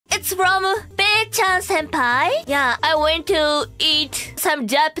It's from Be-chan senpai. Yeah, I went to eat some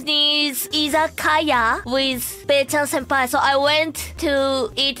Japanese izakaya with Be-chan senpai. So I went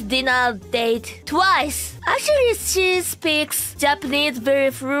to eat dinner date twice. Actually, she speaks Japanese very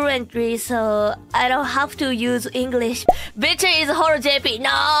fluently, so I don't have to use English. Be-chan is holo JP.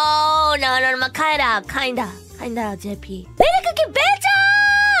 No, kinda JP. Be-chan!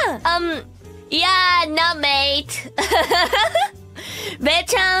 Yeah, not mate.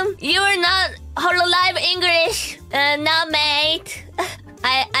 Be-chan, you're not hololive English. Not mate.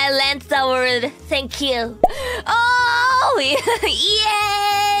 I learned the word. Thank you. Oh,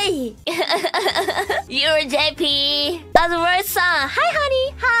 yay! You're JP. Azure-san. Hi,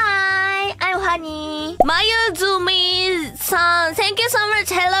 honey. Hi, I'm Honey. Mayuzumi-san. Thank you so much.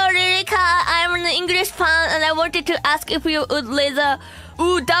 Hello, Ririka. I'm an English fan, and I wanted to ask if you would play the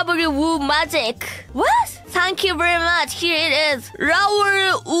UW magic. What? Thank you very much. Here it is.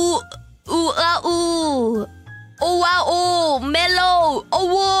 Raul Owa Melo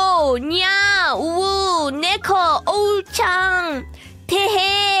Owo Nya Wu Neko O-chan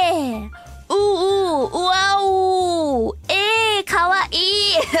Tehe Wow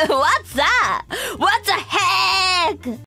Kawaii. What's that? What